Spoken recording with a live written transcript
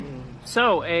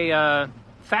So, a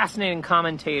fascinating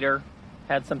commentator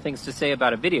had some things to say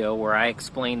about a video where I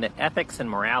explained that ethics and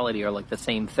morality are like the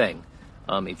same thing.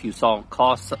 If you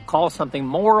call something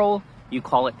moral, you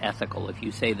call it ethical. If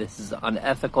you say this is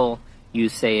unethical, you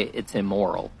say it's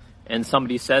immoral. And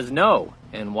somebody says no.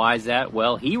 And why is that?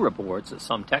 Well, he reports that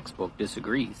some textbook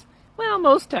disagrees. Well,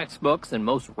 most textbooks and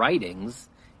most writings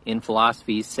in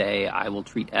philosophy say I will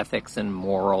treat ethics and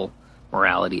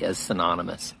morality as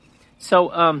synonymous.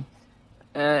 So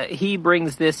he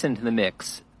brings this into the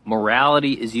mix.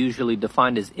 Morality is usually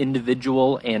defined as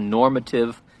individual and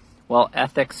normative, while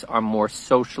ethics are more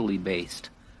socially based.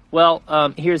 Well,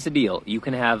 here's the deal. You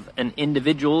can have an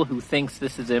individual who thinks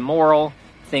this is immoral,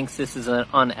 thinks this is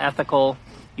unethical.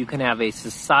 You can have a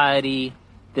society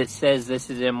that says this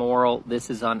is immoral, this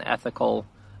is unethical.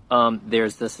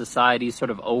 There's the society's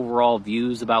sort of overall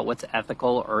views about what's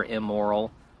ethical or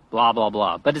immoral, blah, blah,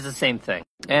 blah. But it's the same thing.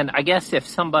 And I guess if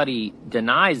somebody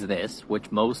denies this,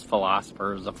 which most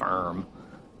philosophers affirm,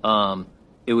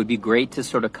 it would be great to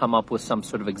sort of come up with some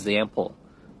sort of example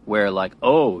where like,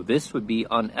 oh, this would be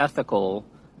unethical,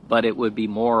 but it would be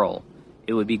moral.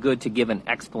 It would be good to give an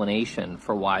explanation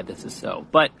for why this is so.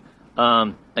 But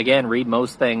again, read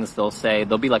most things.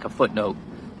 There'll be like a footnote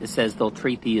that says they'll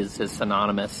treat these as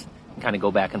synonymous and kind of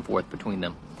go back and forth between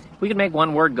them. If we could make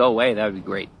one word go away, that would be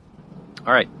great.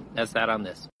 All right, that's that on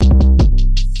this.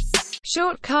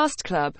 Shortcast Club.